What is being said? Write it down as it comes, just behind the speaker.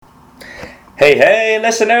Hey,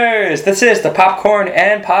 listeners! This is the Popcorn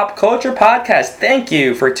and Pop Culture Podcast. Thank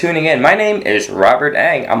you for tuning in. My name is Robert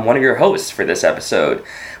Ang. I'm one of your hosts for this episode.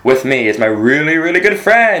 With me is my really good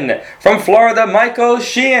friend from Florida, Michael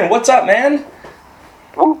Sheehan. What's up, man?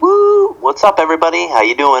 Woo! What's up, everybody? How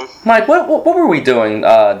you doing? Mike, what were we doing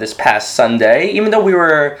this past Sunday? Even though we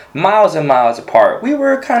were miles and miles apart, we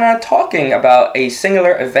were kind of talking about a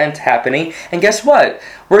singular event happening. And guess what?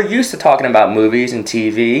 We're used to talking about movies and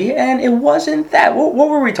TV, and it wasn't that. What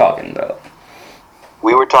were we talking about?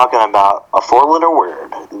 We were talking about a four-letter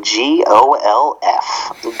word.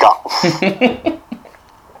 Golf. Golf.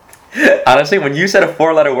 Honestly, when you said a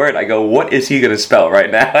four-letter word, I go, what is he going to spell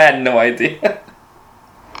right now? I had no idea.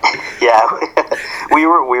 Yeah, we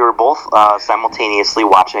were both simultaneously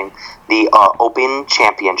watching the Open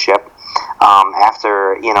Championship.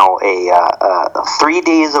 After a 3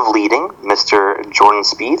 days of leading, Mr. Jordan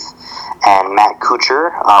Spieth and Matt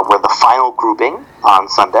Kuchar were the final grouping on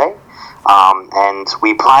Sunday. And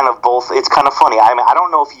we kind of both. It's kind of funny. I don't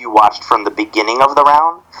know if you watched from the beginning of the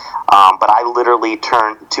round, but I literally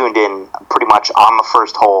tuned in pretty much on the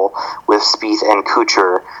first hole with Spieth and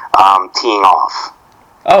Kuchar teeing off.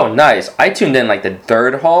 Oh, nice. I tuned in like the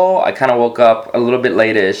third hole. I kind of woke up a little bit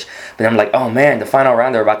late-ish, but I'm like, oh man, the final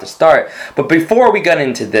round, they're about to start. But before we got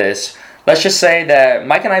into this, let's just say that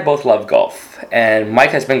Mike and I both love golf. And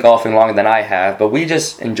Mike has been golfing longer than I have, but we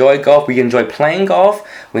just enjoy golf. We enjoy playing golf.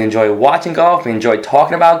 We enjoy watching golf. We enjoy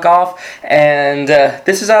talking about golf. And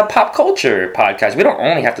this is a pop culture podcast. We don't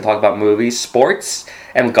only have to talk about movies, sports,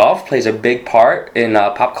 and golf plays a big part in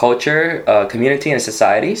pop culture, community, and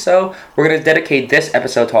society. So we're going to dedicate this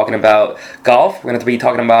episode talking about golf. We're going to be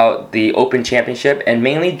talking about the Open Championship and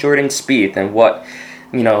mainly Jordan Spieth and what,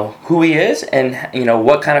 who he is and,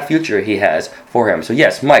 what kind of future he has for him. So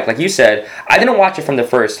yes, Mike, like you said, I didn't watch it from the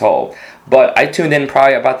first hole, but I tuned in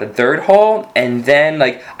probably about the third hole, and then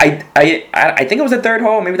I think it was the third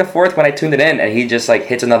hole, maybe the fourth when I tuned it in, and he just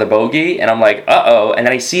hits another bogey, and I'm like, uh-oh, and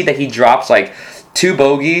then I see that he drops 2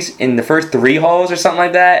 bogeys in the first 3 holes or something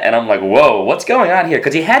like that, and I'm like, whoa, what's going on here?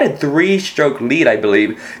 Because he had a 3-stroke lead, I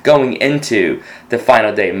believe, going into the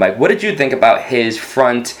final day. Mike, what did you think about his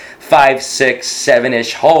front 5, 6,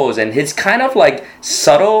 7-ish holes and his kind of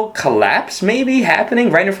subtle collapse maybe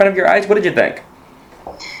happening right in front of your eyes? What did you think?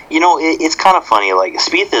 It's kind of funny.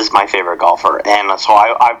 Spieth is my favorite golfer, and so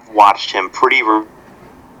I've watched him pretty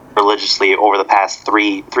religiously over the past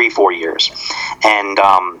 4 years, and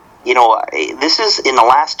this is, in the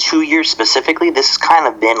last 2 years specifically, this has kind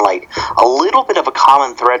of been a little bit of a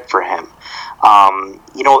common thread for him.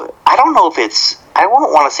 I don't know if I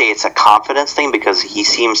won't want to say it's a confidence thing because he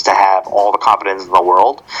seems to have all the confidence in the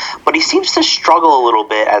world, but he seems to struggle a little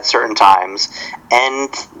bit at certain times,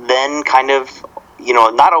 and then kind of,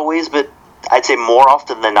 not always, but I'd say more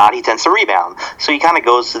often than not, he tends to rebound. So he kind of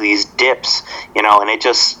goes to these dips, and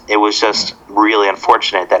it was just really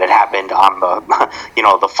unfortunate that it happened on the,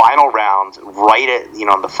 the final round, right at,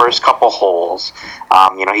 the first couple holes.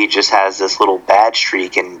 He just has this little bad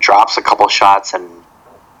streak and drops a couple shots, and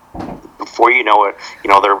before you know it,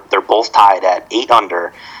 they're both tied at 8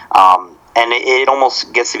 under. And it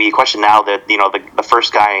almost gets to be a question now that, the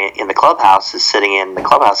first guy in the clubhouse is sitting in the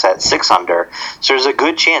clubhouse at 6 under. So there's a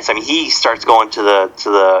good chance. I mean, he starts going to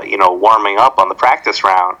the warming up on the practice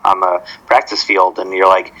round, on the practice field, and you're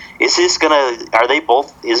like, is it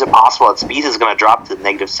possible that Spieth is going to drop to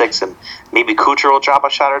 -6 and maybe Kuchar will drop a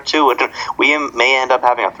shot or two? And we may end up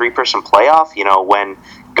having a 3-person playoff, when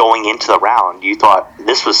going into the round, you thought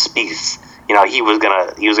this was Spieth's. He was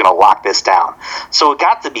gonna lock this down. So it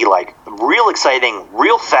got to be real exciting,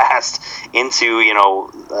 real fast into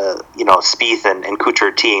Spieth and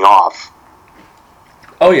Kuchar teeing off.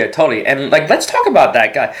 Oh yeah, totally. And let's talk about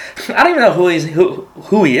that guy. I don't even know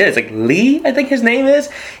who he is. Lee, I think his name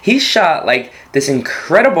is. He shot this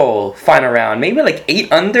incredible final round, maybe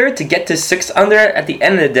 8 under to get to 6 under at the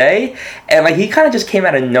end of the day, and he kind of just came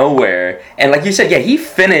out of nowhere. And like you said, yeah, he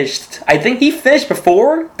finished. I think he finished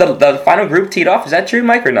before the final group teed off. Is that true,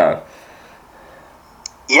 Mike, or no?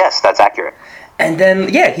 Yes, that's accurate. And then,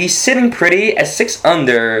 yeah, he's sitting pretty at 6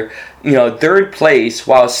 under, third place,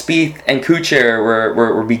 while Spieth and Kuchar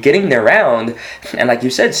were beginning their round. And like you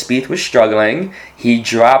said, Spieth was struggling. He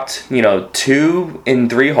dropped, 2 in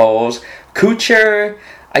 3 holes. Kuchar,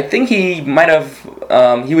 I think he might have,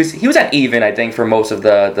 he was at even, I think, for most of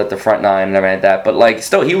the front 9 and everything like that. But,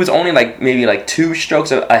 still, he was only, maybe, 2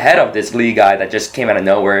 strokes ahead of this Lee guy that just came out of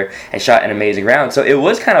nowhere and shot an amazing round. So it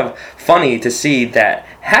was kind of funny to see that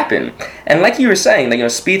happen. And like you were saying,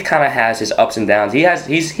 Spieth kind of has his ups and downs.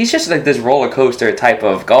 He's just this roller coaster type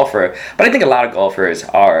of golfer. But I think a lot of golfers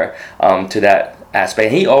are to that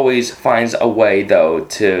aspect. He always finds a way, though,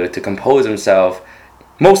 to compose himself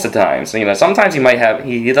most of the time. So, sometimes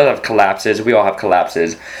he does have collapses. We all have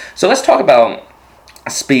collapses. So let's talk about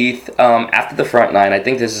Spieth after the front nine. I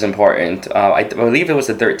think this is important. I believe it was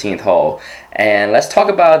the 13th hole. And let's talk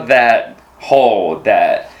about that hole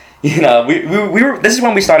that... we were. This is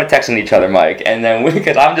when we started texting each other, Mike, and then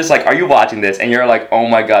because I'm just like, "Are you watching this?" And you're like, "Oh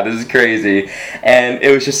my god, this is crazy!" And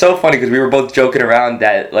it was just so funny because we were both joking around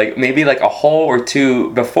that like maybe like a hole or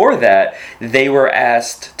two before that they were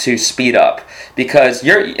asked to speed up because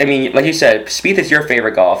like you said, Spieth is your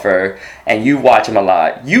favorite golfer, and you watch him a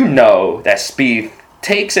lot. You know that Spieth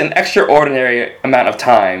takes an extraordinary amount of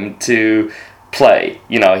time to play.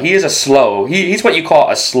 He is he's what you call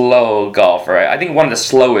a slow golfer. I think one of the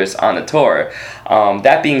slowest on the tour.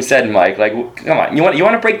 That being said, Mike, like, come on, you want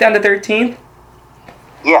to break down the 13th?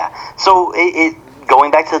 Yeah. So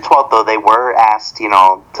going back to the 12th, though, they were asked,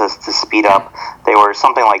 to speed up. They were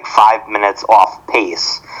something like 5 minutes off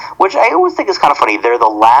pace, which I always think is kind of funny. They're the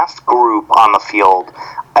last group on the field.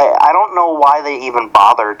 I don't know why they even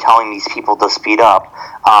bother telling these people to speed up,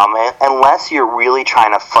 unless you're really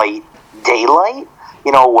trying to fight daylight,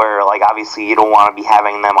 where like obviously you don't want to be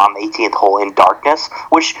having them on the 18th hole in darkness,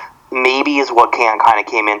 which maybe is what kind of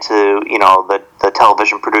came into the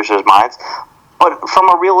television producers' minds. But from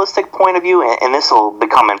a realistic point of view, and this will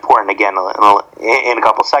become important again in a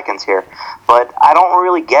couple seconds here, but I don't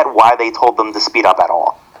really get why they told them to speed up at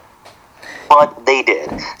all. But they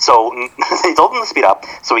did. So they told them to speed up.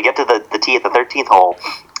 So we get to the tee at the 13th hole.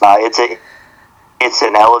 It's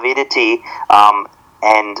an elevated tee.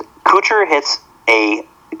 And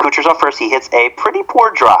Kuchar's up first. He hits a pretty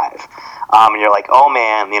poor drive. And you're like, oh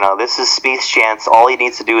man, this is Spieth's chance. All he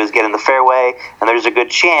needs to do is get in the fairway, and there's a good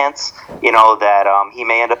chance, that he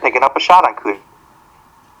may end up picking up a shot on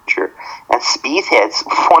Kuchar. And Spieth hits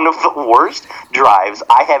one of the worst drives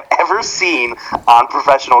I have ever seen on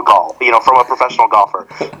professional golf, from a professional golfer.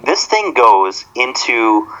 This thing goes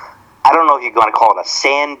into, I don't know if you're going to call it a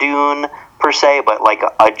sand dune per se, but like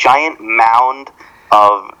a giant mound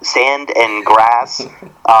of sand and grass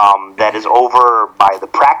that is over by the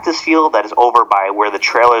practice field, that is over by where the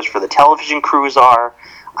trailers for the television crews are.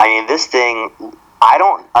 I mean, this thing,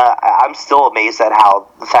 I'm still amazed at how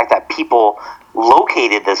the fact that people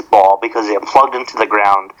located this ball because it plugged into the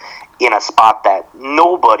ground in a spot that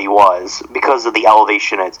nobody was because of the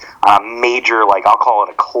elevation. It's a major, like, I'll call it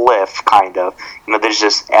a cliff, kind of. There's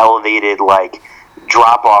this elevated, like,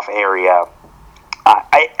 drop-off area.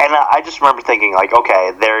 I just remember thinking, like,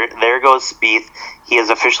 okay, there goes Spieth. He has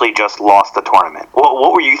officially just lost the tournament.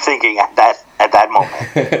 What were you thinking at that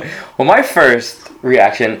moment? Well, my first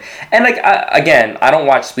reaction, and like again, I don't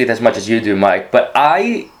watch Spieth as much as you do, Mike, but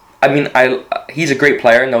he's a great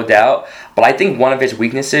player, no doubt. But I think one of his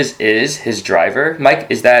weaknesses is his driver. Mike,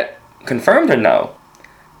 is that confirmed or no?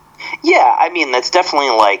 Yeah, I mean, that's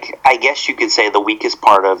definitely, like, I guess you could say the weakest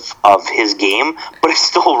part of his game, but it's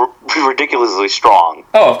still ridiculously strong.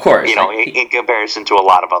 Oh, of course. In comparison to a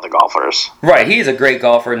lot of other golfers. Right, he's a great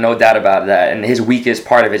golfer, no doubt about that, and his weakest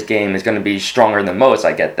part of his game is going to be stronger than most,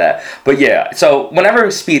 I get that. But yeah, so whenever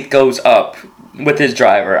Spieth goes up with his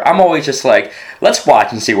driver, I'm always just like, let's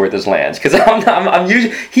watch and see where this lands, because I'm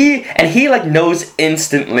usually he like knows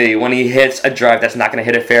instantly when he hits a drive that's not going to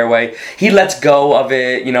hit a fairway. He lets go of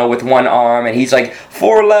it, with one arm, and he's like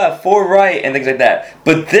 4 left, 4 right, and things like that.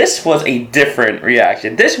 But this was a different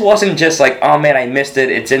reaction. This wasn't just like, oh man, I missed it.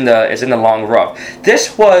 It's in the long rough.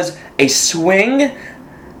 This was a swing,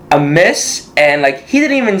 a miss, and like he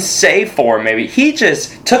didn't even say 4 maybe. He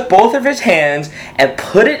just took both of his hands and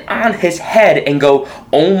put it on his head and go,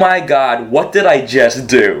 oh my god, what did I just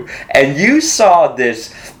do? And you saw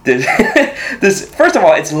this first of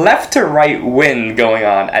all, it's left to right wind going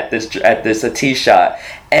on at this tee shot.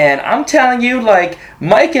 And I'm telling you, like,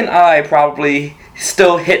 Mike and I probably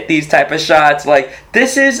still hit these type of shots. Like,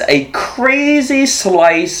 this is a crazy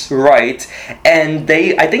slice right, and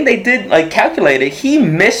I think they did, like, calculate it. He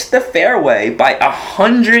missed the fairway by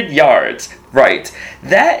 100 yards. Right.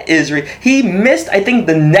 That is... he missed, I think,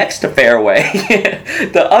 the next fairway,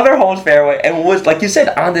 the other hole's fairway, and was, like you said,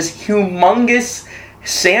 on this humongous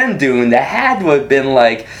sand dune that had to have been,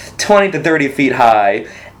 like, 20 to 30 feet high.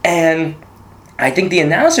 And I think the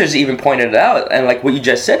announcers even pointed it out, and like what you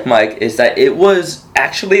just said, Mike, is that it was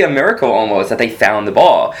actually a miracle almost that they found the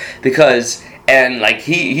ball. Because... and like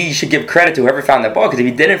he should give credit to whoever found that ball, because if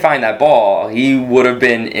he didn't find that ball, he would have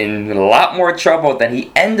been in a lot more trouble than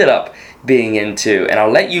he ended up being into, and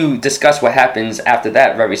I'll let you discuss what happens after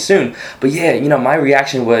that very soon. But yeah, my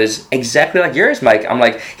reaction was exactly like yours, Mike. I'm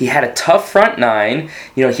like, he had a tough front nine.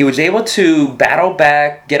 He was able to battle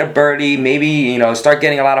back, get a birdie, maybe, start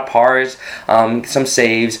getting a lot of pars, some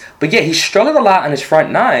saves. But yeah, he struggled a lot on his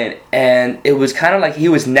front nine, and it was kind of like he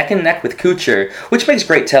was neck and neck with Kuchar, which makes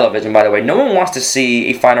great television, by the way. No one wants to see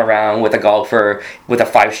a final round with a golfer with a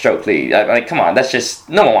 5-stroke lead. Like, come on, that's just,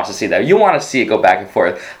 no one wants to see that. You want to see it go back and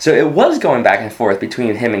forth. So it was going back and forth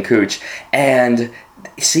between him and Cooch, and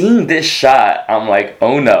seeing this shot, I'm like,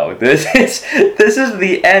 oh no, this is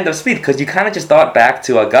the end of Spieth, because you kind of just thought back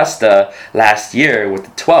to Augusta last year with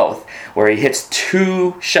the 12th, where he hits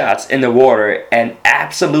 2 shots in the water and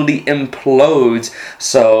absolutely implodes,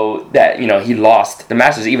 so that, he lost the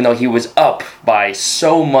Masters, even though he was up by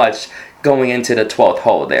so much going into the 12th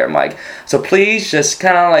hole there, Mike. So please, just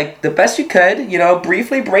kind of like, the best you could,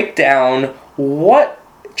 briefly break down what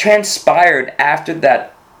transpired after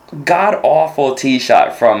that god-awful tee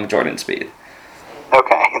shot from Jordan Spieth.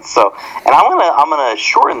 Okay, so, and I'm gonna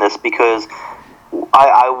shorten this, because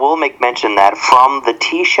I will make mention that from the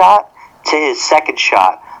tee shot to his second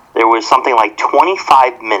shot, there was something like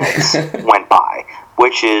 25 minutes went by,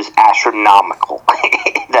 which is astronomical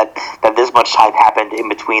that this much time happened in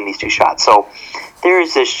between these 2 shots. So there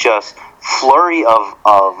is this just flurry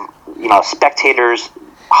of spectators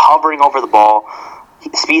hovering over the ball.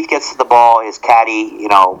 Spieth gets to the ball, his caddy,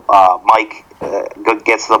 Mike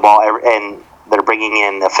gets to the ball, and they're bringing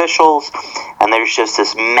in officials, and there's just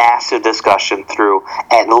this massive discussion through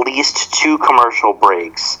at least 2 commercial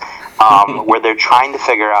breaks, where they're trying to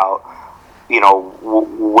figure out,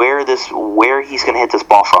 where he's going to hit this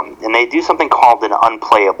ball from. And they do something called an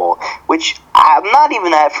unplayable, which I'm not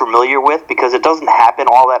even that familiar with, because it doesn't happen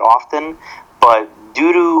all that often, but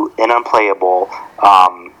due to an unplayable,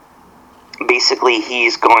 basically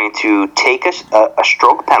he's going to take a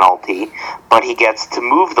stroke penalty, but he gets to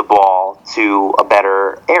move the ball to a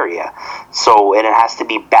better area. So, and it has to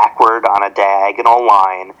be backward on a diagonal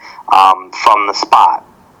line from the spot.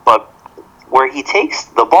 But where he takes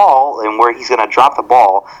the ball and where he's going to drop the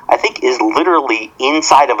ball, I think, is literally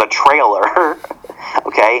inside of a trailer.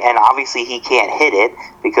 Okay, and obviously he can't hit it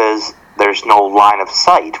because there's no line of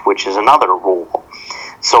sight, which is another rule.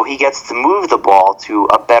 So he gets to move the ball to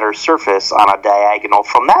a better surface on a diagonal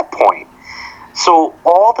from that point. So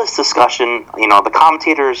all this discussion, the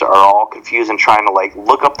commentators are all confused and trying to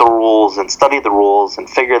look up the rules and study the rules and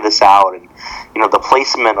figure this out, and the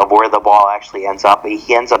placement of where the ball actually ends up.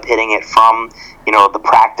 He ends up hitting it from the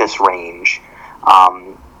practice range.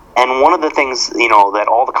 And one of the things, that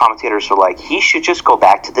all the commentators are like, he should just go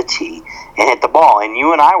back to the tee and hit the ball. And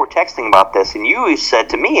you and I were texting about this, and you said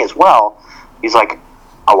to me as well, he's like,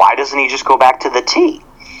 why doesn't he just go back to the tee?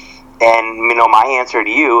 And, my answer to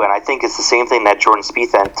you, and I think it's the same thing that Jordan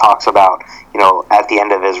Spieth talks about, at the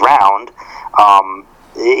end of his round,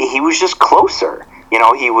 he was just closer.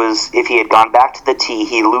 If he had gone back to the tee,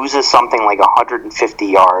 he loses something like 150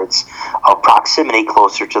 yards of proximity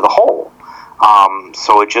closer to the hole.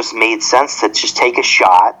 So it just made sense to just take a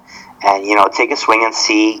shot and, take a swing and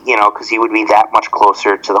see, because he would be that much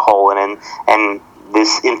closer to the hole, and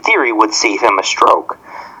this, in theory, would save him a stroke.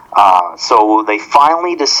 So they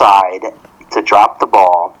finally decide to drop the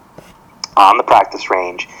ball on the practice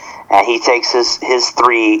range, and he takes his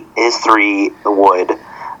three wood,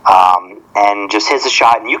 and just hits a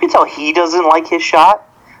shot. And you can tell he doesn't like his shot,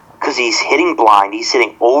 because he's hitting blind. He's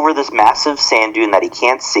hitting over this massive sand dune that he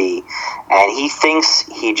can't see, and he thinks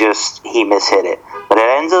he mishit it. But it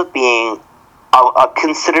ends up being a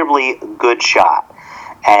considerably good shot.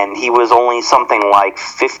 And he was only something like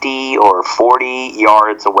 50 or 40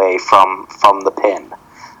 yards away from the pin,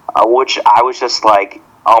 which I was just like,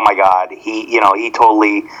 oh my God, he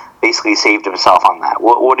totally basically saved himself on that.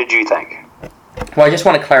 What did you think? Well, I just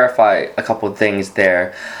want to clarify a couple of things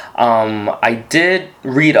there. I did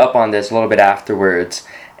read up on this a little bit afterwards,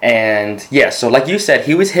 and yeah, so like you said,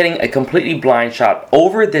 he was hitting a completely blind shot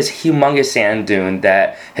over this humongous sand dune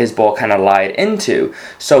that his ball kind of lied into.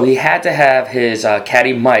 So he had to have his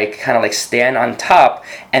caddy Mike kind of stand on top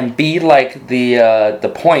and be like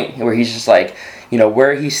the point where he's just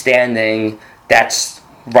where he's standing, that's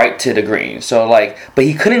right to the green. So but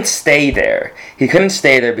he couldn't stay there. He couldn't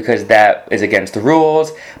stay there because that is against the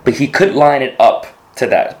rules, but he could line it up to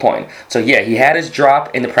that point. So yeah, he had his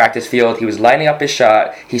drop in the practice field. He was lining up his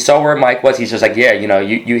shot. He saw where Mike was. He's just like, yeah,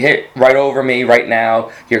 you hit right over me right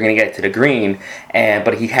now. You're going to get to the green.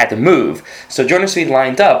 But he had to move. So Jordan Spieth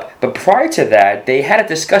lined up. But prior to that, they had a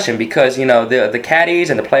discussion because, the caddies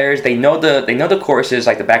and the players, they know the courses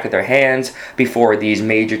like the back of their hands before these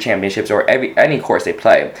major championships or any course they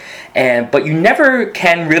play. But you never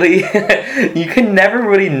can really you can never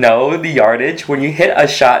really know the yardage when you hit a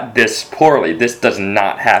shot this poorly. This does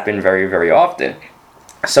not happen very, very often.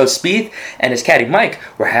 So Spieth and his caddy Mike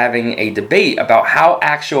were having a debate about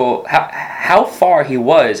how far he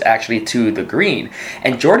was actually to the green.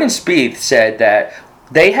 And Jordan Spieth said that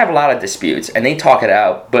they have a lot of disputes and they talk it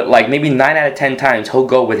out, but like maybe 9 out of 10 times he'll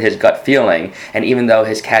go with his gut feeling. And even though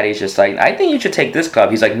his caddy's just like, I think you should take this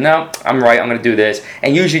club, he's like, no, I'm right, I'm going to do this.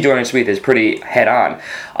 And usually Jordan Spieth is pretty head on.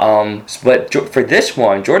 But for this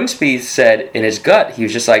one, Jordan Spieth said in his gut, he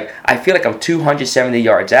was just like, I feel like I'm 270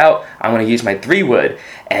 yards out, I'm going to use my 3-wood.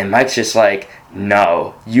 And Mike's just like,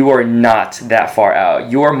 no, you are not that far out.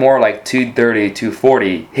 You are more like 230,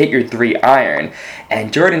 240. Hit your 3-iron.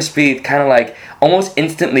 And Jordan Spieth kind of like almost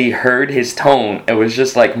instantly heard his tone. It was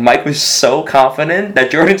just like Mike was so confident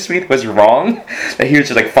that Jordan Spieth was wrong that he was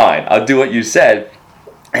just like, fine, I'll do what you said.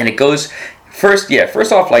 And it goes first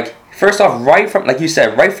off, right from, like you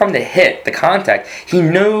said, right from the hit, the contact,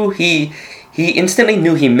 he instantly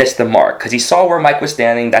knew he missed the mark because he saw where Mike was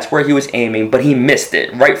standing. That's where he was aiming, but he missed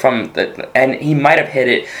it right from and he might have hit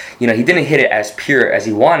it. He didn't hit it as pure as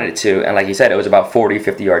he wanted it to. And like you said, it was about 40,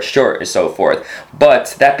 50 yards short and so forth.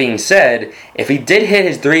 But that being said, if he did hit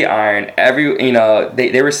his 3-iron,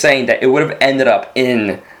 they were saying that it would have ended up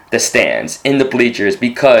in the stands, in the bleachers,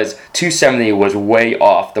 because 270 was way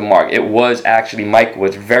off the mark. It was actually, Mike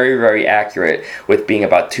was very, very accurate with being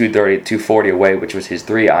about 230, 240 away, which was his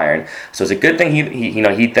 3-iron. So it's a good thing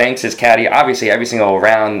he thanks his caddy, obviously every single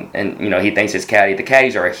round, and he thanks his caddy. The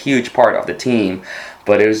caddies are a huge part of the team.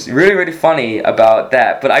 But it was really, really funny about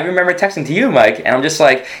that. But I remember texting to you, Mike, and I'm just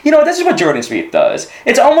like, this is what Jordan Spieth does.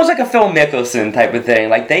 It's almost like a Phil Mickelson type of thing.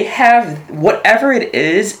 Like, they have whatever it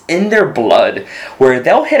is in their blood where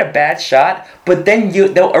they'll hit a bad shot, but then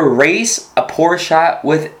they'll erase a poor shot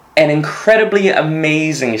with an incredibly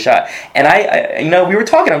amazing shot. And I we were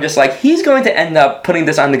talking, I'm just like, he's going to end up putting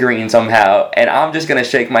this on the green somehow, and I'm just going to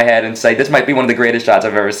shake my head and say, this might be one of the greatest shots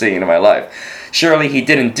I've ever seen in my life. Surely he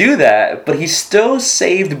didn't do that, but he still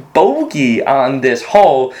saved bogey on this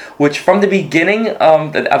hole, which from the beginning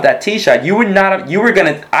of that tee shot,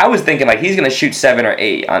 I was thinking like he's going to shoot 7 or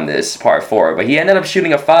 8 on this par 4, but he ended up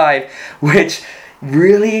shooting a 5, which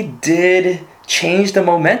really did change the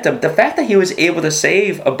momentum. The fact that he was able to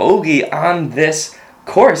save a bogey on this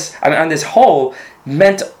course, on this hole,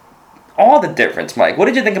 meant all the difference, Mike. What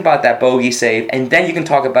did you think about that bogey save? And then you can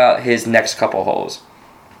talk about his next couple holes.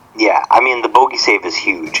 Yeah, the bogey save is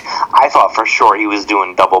huge. I thought for sure he was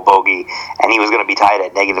doing double bogey, and he was going to be tied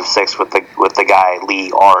at -6 with the guy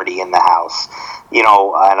Lee already in the house. And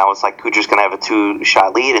I was like, Kuchar's going to have a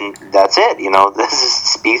 2-shot lead, and that's it. This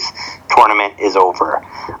is Spieth's tournament is over.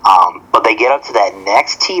 But they get up to that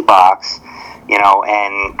next tee box,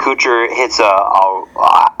 and Kuchar hits a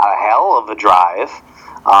hell of a drive.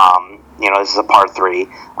 This is a par 3.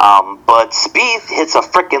 But Spieth hits a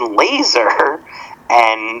freaking laser.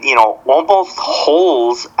 And, almost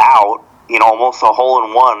holes out, almost a hole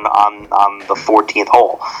in one on the 14th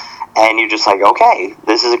hole. And you're just like, okay,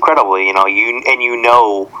 this is incredible. I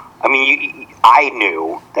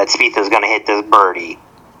knew that Spieth is going to hit this birdie.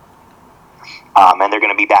 And they're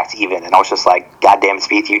going to be back to even. And I was just like, goddamn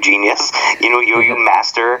Spieth, you genius. You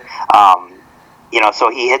master. So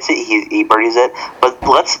he hits it, he birdies it. But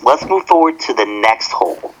let's move forward to the next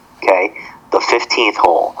hole, okay? The 15th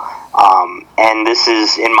hole. And this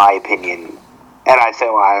is, in my opinion, and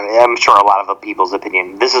I'm sure a lot of the people's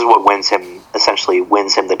opinion, this is what wins him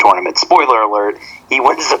the tournament. Spoiler alert, he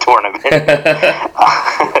wins the tournament.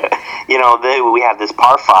 We have this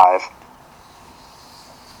par 5.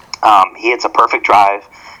 He hits a perfect drive.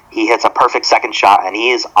 He hits a perfect second shot, and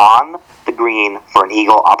he is on the green for an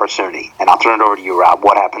eagle opportunity. And I'll turn it over to you, Rob.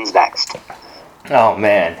 What happens next? Oh,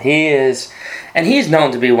 man. He's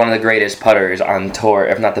known to be one of the greatest putters on tour,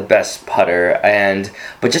 if not the best putter.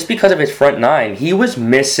 But just because of his front 9, he was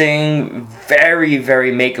missing very,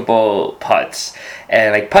 very makeable putts.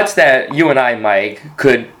 And like putts that you and I, Mike,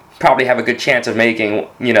 could probably have a good chance of making,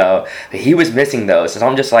 he was missing those. So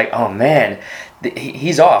I'm just like, oh man,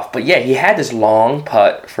 he's off. But yeah, he had this long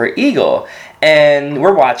putt for eagle. And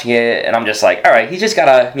we're watching it, and I'm just like, all right, he's just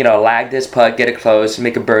gotta, lag this putt, get it close,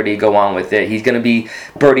 make a birdie, go on with it. He's gonna be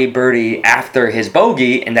birdie after his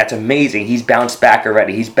bogey, and that's amazing. He's bounced back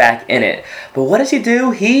already. He's back in it. But what does he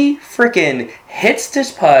do? He freaking hits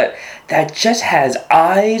this putt that just has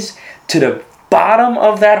eyes to the bottom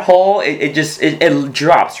of that hole. It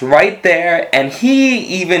drops right there, and he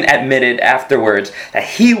even admitted afterwards that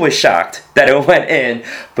he was shocked that it went in,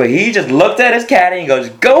 but he just looked at his caddy and goes,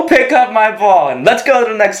 go pick up my ball and let's go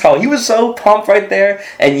to the next hole. He was so pumped right there.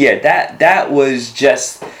 And yeah, that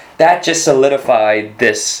just solidified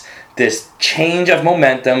this change of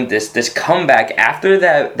momentum, this comeback after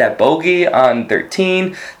that bogey on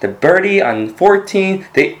 13, the birdie on 14,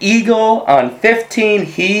 the eagle on 15.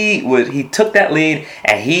 He took that lead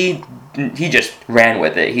and he just ran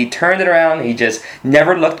with it. He turned it around. He just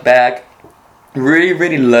never looked back. Really,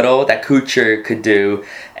 really little that Kuchar could do,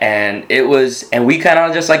 and we kind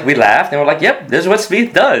of just we laughed and we're like, yep, this is what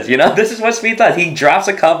Spieth does. This is what Spieth does. He drops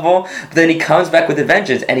a couple, but then he comes back with a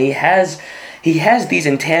vengeance, and he has these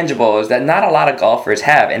intangibles that not a lot of golfers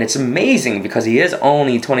have, and it's amazing because he is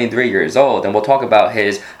only 23 years old, and we'll talk about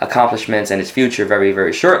his accomplishments and his future very,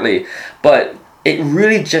 very shortly. But it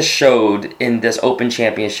really just showed in this Open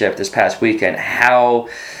Championship this past weekend how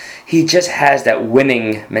he just has that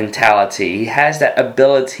winning mentality. He has that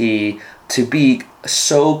ability to be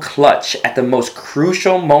so clutch at the most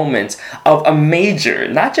crucial moments of a major,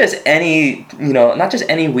 not just any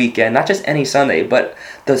weekend, not just any Sunday, but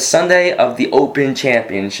the Sunday of the Open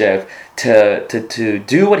Championship to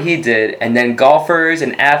do what he did. And then golfers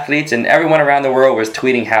and athletes and everyone around the world was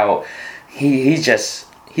tweeting how he's just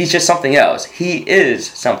something else. He is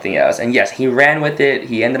something else. And yes, he ran with it.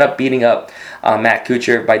 He ended up beating up Matt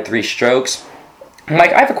Kuchar by 3 strokes.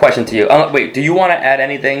 Mike, I have a question to you. Wait, do you want to add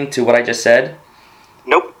anything to what I just said?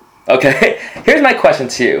 Nope. Okay, here's my question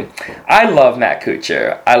to you. I love Matt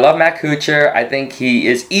Kuchar. I think he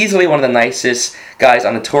is easily one of the nicest guys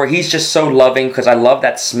on the tour. He's just so loving because I love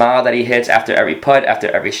that smile that he hits after every putt, after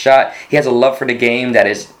every shot. He has a love for the game that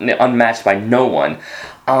is unmatched by no one.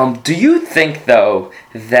 Do you think, though,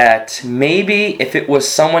 that maybe if it was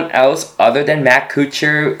someone else other than Matt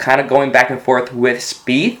Kuchar kind of going back and forth with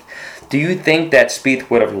Spieth, do you think that Spieth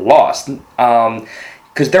would have lost?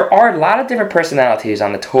 Because there are a lot of different personalities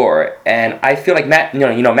on the tour, and I feel like Matt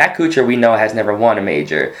Kuchar we know has never won a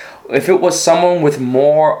major. If it was someone with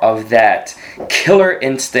more of that killer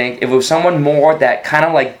instinct, if it was someone more that kind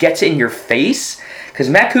of gets in your face, because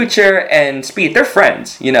Matt Kuchar and Spieth, they're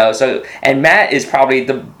friends, and Matt is probably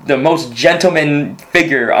the most gentleman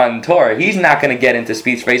figure on tour. He's not going to get into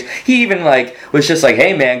Spieth's face. He even was just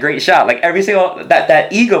hey man, great shot. Every single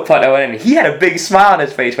that eagle putt that went in, he had a big smile on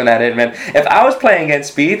his face when that hit, man. If I was playing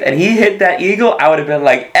against Spieth and he hit that eagle, I would have been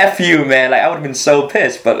F you, man. I would have been so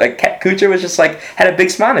pissed. But Kuchar was just had a big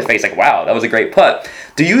smile on his face, wow, that was a great putt.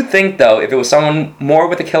 Do you think, though, if it was someone more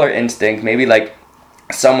with a killer instinct, maybe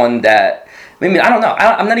someone that, maybe, I don't know,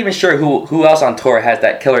 I'm not even sure who else on tour has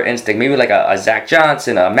that killer instinct, maybe a Zach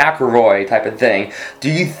Johnson, a McIlroy type of thing,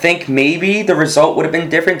 do you think maybe the result would have been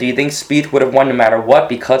different? Do you think Spieth would have won no matter what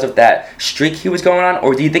because of that streak he was going on?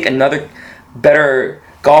 Or do you think another better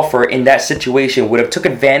golfer in that situation would have took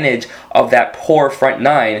advantage of that poor front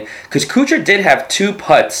nine? Because Kuchar did have 2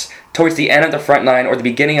 putts towards the end of the front nine or the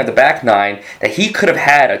beginning of the back nine that he could have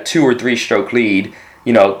had a 2 or 3 stroke lead,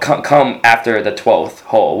 come after the 12th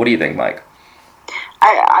hole. What do you think, Mike?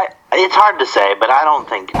 It's hard to say, but I don't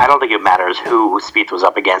think it matters who Spieth was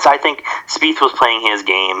up against. I think Spieth was playing his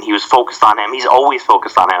game. He was focused on him. He's always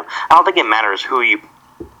focused on him. I don't think it matters who you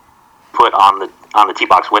put on the tee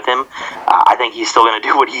box with him. I think he's still going to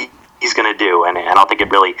do what he's going to do, and I don't think it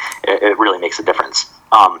really makes a difference.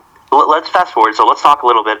 Let's fast forward. So let's talk a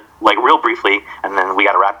little bit, real briefly, and then we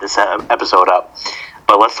got to wrap this episode up.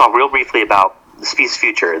 But let's talk real briefly about Spieth's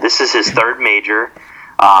future. This is his 3rd major.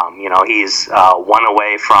 He's 1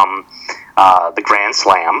 away from the Grand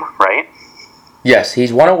Slam, right? Yes,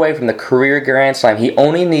 he's 1 away from the career Grand Slam. He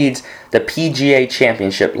only needs the PGA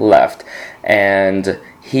Championship left, and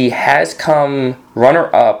he has come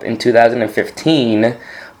runner-up in 2015,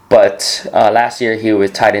 but last year he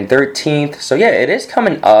was tied in 13th. So yeah, it is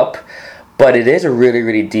coming up, but it is a really,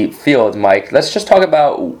 really deep field, Mike. Let's just talk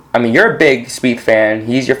about, you're a big Spieth fan.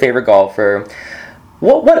 He's your favorite golfer.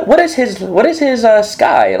 What is his sky?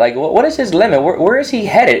 What is his limit? Where is he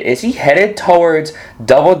headed? Is he headed towards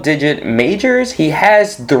double-digit majors? He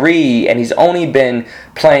has 3, and he's only been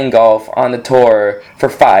playing golf on the tour for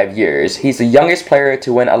 5 years. He's the youngest player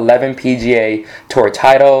to win 11 PGA Tour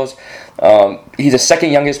titles. He's the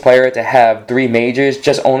 2nd youngest player to have 3 majors,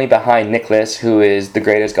 just only behind Nicklaus, who is the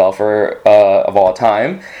greatest golfer of all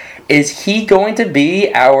time. is he going to be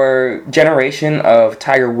our generation of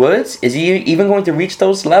Tiger Woods? Is he even going to reach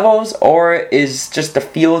those levels, or is just the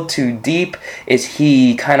field too deep? Is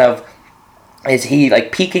he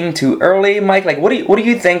like peaking too early, Mike? Like, what do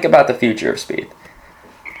you think about the future of Spieth?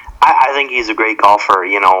 I think he's a great golfer.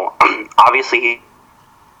 Obviously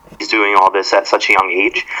he's doing all this at such a young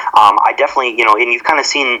age. I definitely, and you've kind of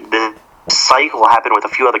seen the cycle happen with a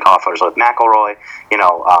few other golfers, with McIlroy,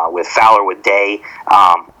 with Fowler, with Day,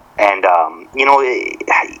 and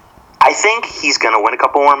I think he's going to win a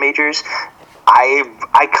couple more majors.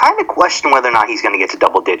 I kind of question whether or not he's going to get to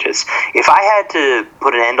double digits. If I had to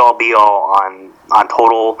put an end-all be-all on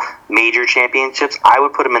total major championships, I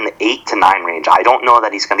would put him in the 8 to 9 range. I don't know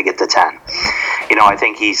that he's going to get to 10. I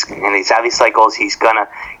think he's had these cycles.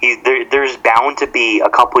 There's bound to be a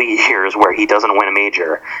couple of years where he doesn't win a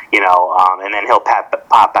major, and then he'll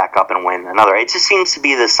pop back up and win another. It just seems to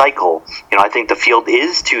be the cycle. I think the field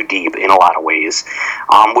is too deep in a lot of ways,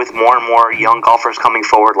 with more and more young golfers coming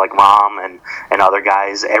forward, like Rahm and other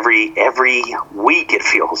guys every week, it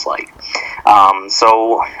feels like.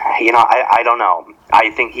 I don't know. I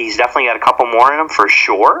think he's definitely got a couple more in him for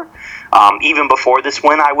sure. Even before this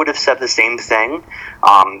win, I would have said the same thing.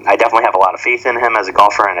 I definitely have a lot of faith in him as a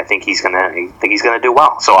golfer, and I think he's gonna do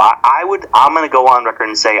well. So I'm gonna go on record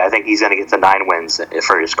and say I think he's gonna get to 9 wins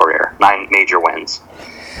for his career, 9 major wins.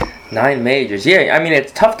 9 majors. Yeah, I mean,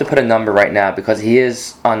 it's tough to put a number right now because he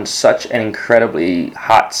is on such an incredibly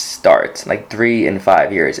hot start, like 3 in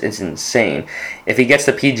 5 years. It's insane. If he gets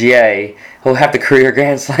the PGA, he'll have the career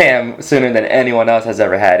Grand Slam sooner than anyone else has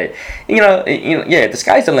ever had it. Yeah, the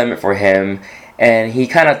sky's the limit for him. And he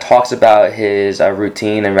kind of talks about his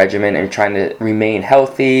routine and regimen and trying to remain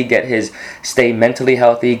healthy, stay mentally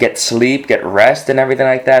healthy, get sleep, get rest and everything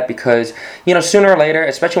like that. Because, sooner or later,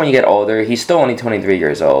 especially when you get older, he's still only 23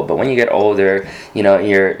 years old. But when you get older, in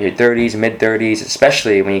your 30s, mid-30s,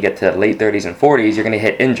 especially when you get to late 30s and 40s, you're going to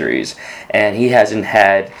hit injuries. And he hasn't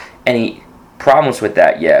had any problems with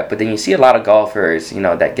that yet. But then you see a lot of golfers,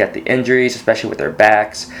 that get the injuries, especially with their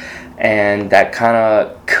backs. And that kind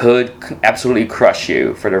of could absolutely crush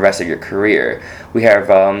you for the rest of your career. We have,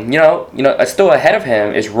 still ahead of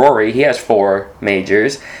him is Rory. He has 4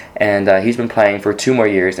 majors, and he's been playing for 2 more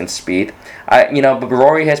years than Spieth. But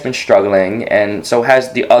Rory has been struggling, and so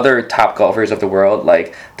has the other top golfers of the world,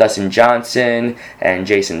 like Dustin Johnson and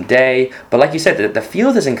Jason Day. But like you said, the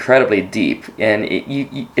field is incredibly deep, and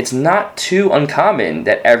it's not too uncommon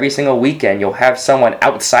that every single weekend you'll have someone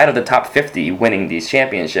outside of the top 50 winning these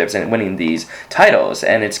championships and winning these titles.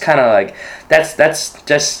 And it's kind of like, that's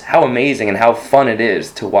just how amazing and how fun it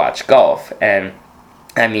is to watch golf. And,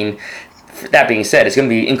 I mean, that being said, it's going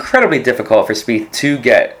to be incredibly difficult for Spieth to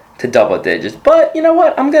get to double digits. But you know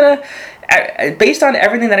what? Based on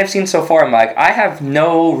everything that I've seen so far, Mike, I have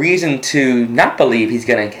no reason to not believe he's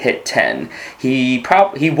going to hit 10. He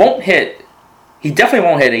definitely won't hit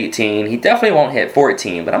 18. He definitely won't hit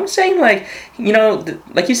 14. But I'm saying, like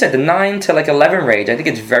you said, the 9 to 11 range, I think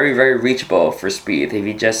it's very, very reachable for Spieth if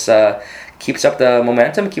he just keeps up the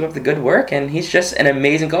momentum, keep up the good work, and he's just an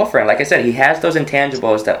amazing golfer. And like I said, he has those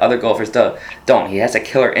intangibles that other golfers don't. He has a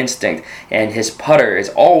killer instinct, and his putter is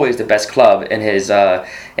always the best club in his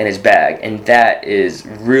bag, and that is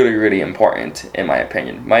really, really important in my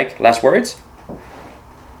opinion. Mike, last words?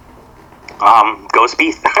 Go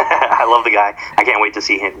Spieth. I love the guy. I can't wait to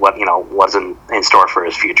see what's in store for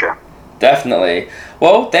his future. Definitely.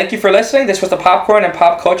 Well, thank you for listening. This was the Popcorn and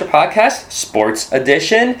Pop Culture Podcast, Sports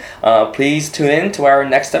Edition. Please tune in to our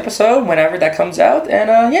next episode whenever that comes out.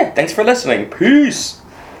 And thanks for listening. Peace.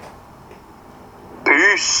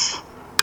 Peace.